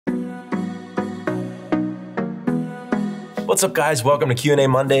What's up, guys? Welcome to Q&A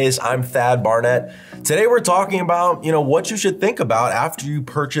Mondays. I'm Thad Barnette. Today we're talking about, what you should think about after you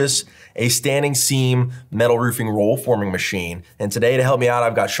purchase a standing seam metal roofing roll forming machine. And today to help me out,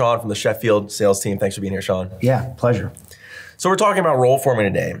 I've got Sean from the Sheffield Sales team. Thanks for being here, Sean. Yeah, pleasure. So we're talking about roll forming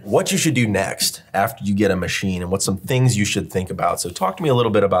today. What you should do next after you get a machine and what some things you should think about. So talk to me a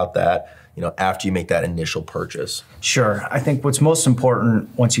little bit about that, after you make that initial purchase. Sure. I think what's most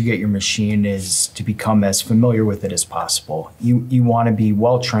important once you get your machine is to become as familiar with it as possible. You want to be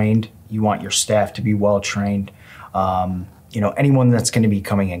well-trained. You want your staff to be well-trained. Anyone that's going to be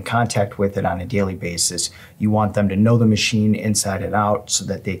coming in contact with it on a daily basis, you want them to know the machine inside and out so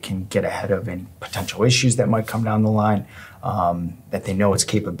that they can get ahead of any potential issues that might come down the line, that they know its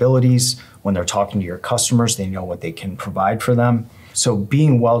capabilities. When they're talking to your customers, they know what they can provide for them. So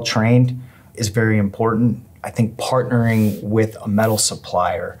being well-trained is very important. I think partnering with a metal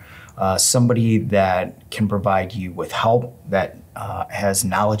supplier, somebody that can provide you with help, that has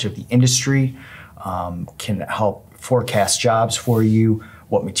knowledge of the industry, can help forecast jobs for you,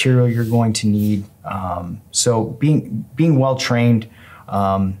 what material you're going to need. So being well-trained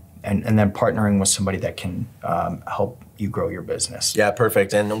and then partnering with somebody that can help you grow your business. Yeah,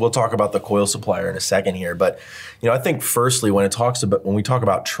 perfect. And we'll talk about the coil supplier in a second here. But I think firstly, when we talk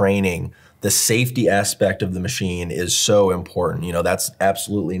about training, the safety aspect of the machine is so important. That's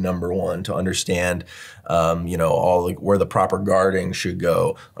absolutely number one, to understand, where the proper guarding should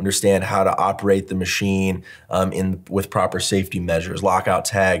go, understand how to operate the machine with proper safety measures, lockout,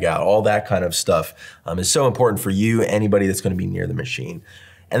 tag out, all that kind of stuff is so important for you, anybody that's going to be near the machine.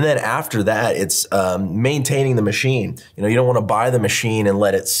 And then after that, it's maintaining the machine. You don't want to buy the machine and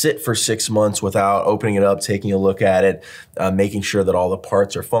let it sit for 6 months without opening it up, taking a look at it, making sure that all the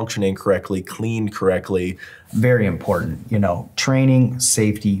parts are functioning correctly, cleaned correctly. Very important, training,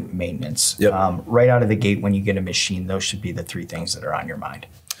 safety, maintenance. Yep. Right out of the gate when you get a machine, those should be the three things that are on your mind.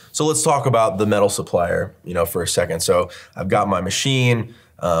 So let's talk about the metal supplier, for a second. So I've got my machine.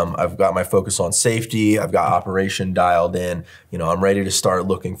 I've got my focus on safety. I've got operation dialed in. I'm ready to start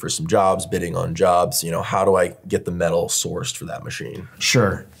looking for some jobs, bidding on jobs. How do I get the metal sourced for that machine?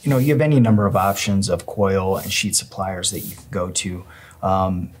 Sure. You have any number of options of coil and sheet suppliers that you can go to.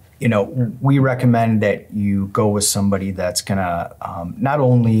 We recommend that you go with somebody that's gonna not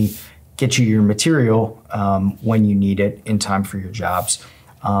only get you your material when you need it in time for your jobs,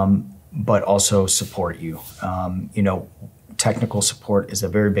 but also support you. Technical support is a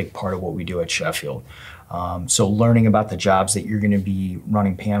very big part of what we do at Sheffield. So learning about the jobs that you're going to be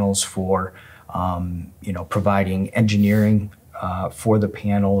running panels for, providing engineering for the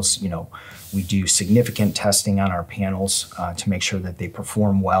panels. We do significant testing on our panels to make sure that they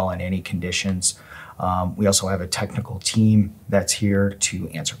perform well in any conditions. We also have a technical team that's here to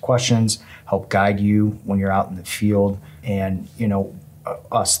answer questions, help guide you when you're out in the field. And,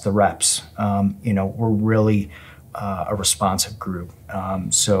 us, the reps, we're really a responsive group.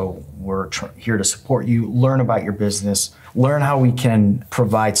 So we're here to support you, learn about your business, learn how we can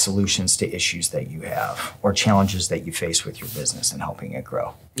provide solutions to issues that you have or challenges that you face with your business and helping it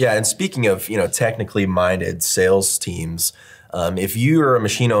grow. Yeah, and speaking of, technically minded sales teams, if you're a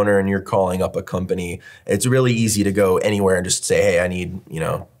machine owner and you're calling up a company, it's really easy to go anywhere and just say, hey, I need,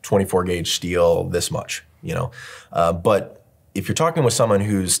 24 gauge steel, this much, but if you're talking with someone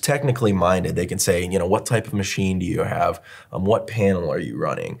who's technically minded, they can say, what type of machine do you have? What panel are you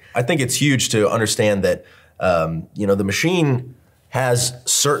running? I think it's huge to understand that, the machine has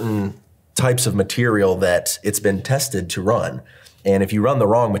certain types of material that it's been tested to run. And if you run the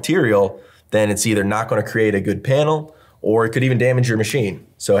wrong material, then it's either not going to create a good panel or it could even damage your machine.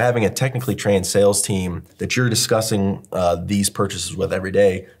 So having a technically trained sales team that you're discussing these purchases with every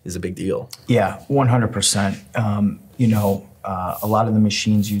day is a big deal. Yeah, 100%. A lot of the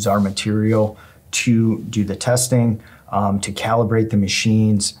machines use our material to do the testing, to calibrate the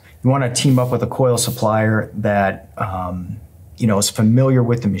machines. You want to team up with a coil supplier that is familiar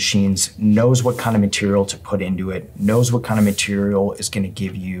with the machines, knows what kind of material to put into it, knows what kind of material is going to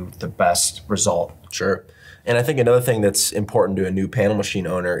give you the best result. Sure. And I think another thing that's important to a new panel machine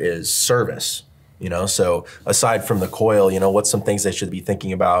owner is service. So aside from the coil, what's some things they should be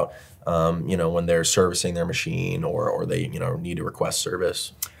thinking about when they're servicing their machine or they, need to request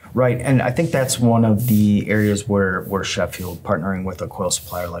service? Right, and I think that's one of the areas where Sheffield, partnering with a coil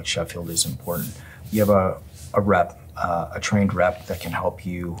supplier like Sheffield, is important. You have a trained rep that can help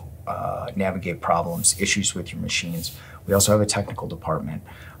you navigate problems, issues with your machines. We also have a technical department,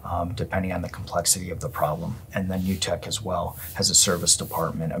 depending on the complexity of the problem. And then UTech as well has a service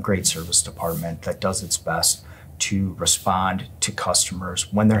department, a great service department that does its best to respond to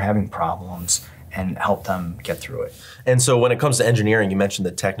customers when they're having problems and help them get through it. And so when it comes to engineering, you mentioned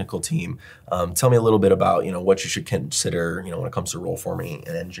the technical team. Tell me a little bit about, what you should consider, when it comes to roll forming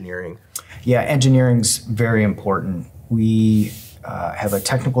and engineering. Yeah, engineering's very important. We have a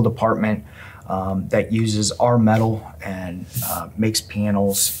technical department that uses our metal and makes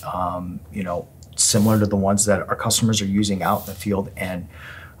panels, similar to the ones that our customers are using out in the field, and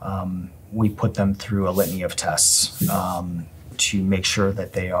we put them through a litany of tests to make sure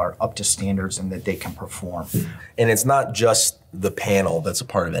that they are up to standards and that they can perform. And it's not just the panel that's a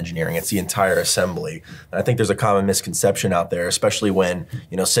part of engineering, it's the entire assembly. And I think there's a common misconception out there, especially when,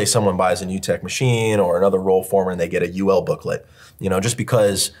 say someone buys a new tech machine or another roll former and they get a UL booklet. Just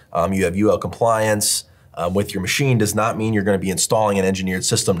because you have UL compliance with your machine does not mean you're going to be installing an engineered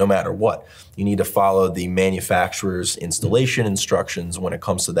system no matter what. You need to follow the manufacturer's installation instructions when it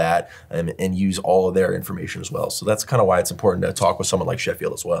comes to that, and use all of their information as well. So that's kind of why it's important to talk with someone like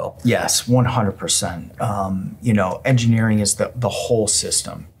Sheffield as well. Yes, 100%. Engineering is the whole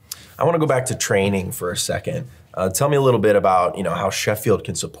system. I want to go back to training for a second. Tell me a little bit about how Sheffield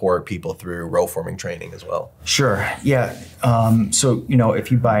can support people through roll forming training as well. Sure. Yeah. So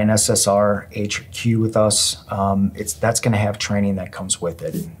if you buy an SSR H or Q with us, that's going to have training that comes with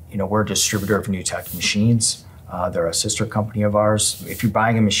it. We're a distributor of new tech machines. They're a sister company of ours. If you're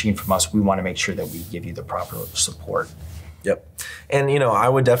buying a machine from us, we want to make sure that we give you the proper support. Yep. And, I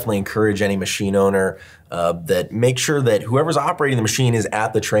would definitely encourage any machine owner that make sure that whoever's operating the machine is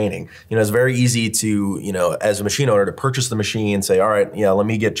at the training. It's very easy to, as a machine owner, to purchase the machine, say, all right, let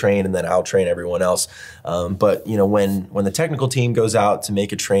me get trained and then I'll train everyone else. But, when the technical team goes out to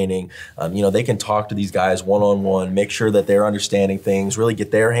make a training, they can talk to these guys one-on-one, make sure that they're understanding things, really get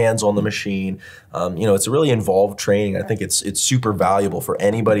their hands on the machine. It's a really involved training. I think it's super valuable for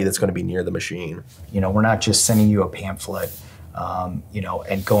anybody that's going to be near the machine. We're not just sending you a pamphlet,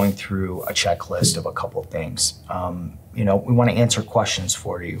 and going through a checklist of a couple of things. We want to answer questions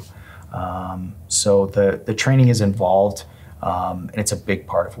for you. So the training is involved, and it's a big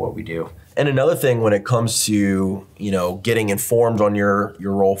part of what we do. And another thing when it comes to, getting informed on your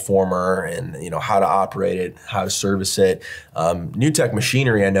roll former and, how to operate it, how to service it, New Tech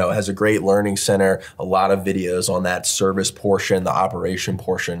Machinery, I know, has a great learning center, a lot of videos on that service portion, the operation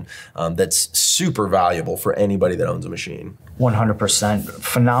portion, that's super valuable for anybody that owns a machine. 100%.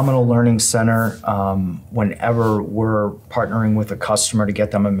 Phenomenal learning center. Whenever we're partnering with a customer to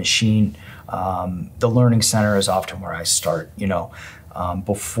get them a machine, the learning center is often where I start,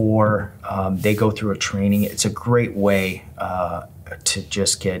 before they go through a training. It's a great way to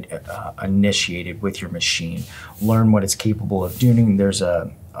just get initiated with your machine, learn what it's capable of doing. There's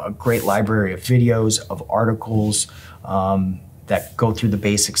a great library of videos, of articles that go through the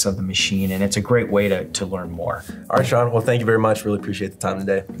basics of the machine, and it's a great way to learn more. All right, Sean, well, thank you very much. Really appreciate the time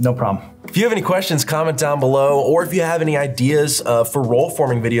today. No problem. If you have any questions, comment down below, or if you have any ideas for roll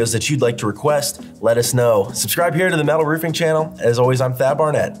forming videos that you'd like to request, let us know. Subscribe here to the Metal Roofing channel. As always, I'm Thad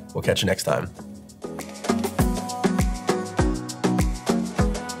Barnette. We'll catch you next time.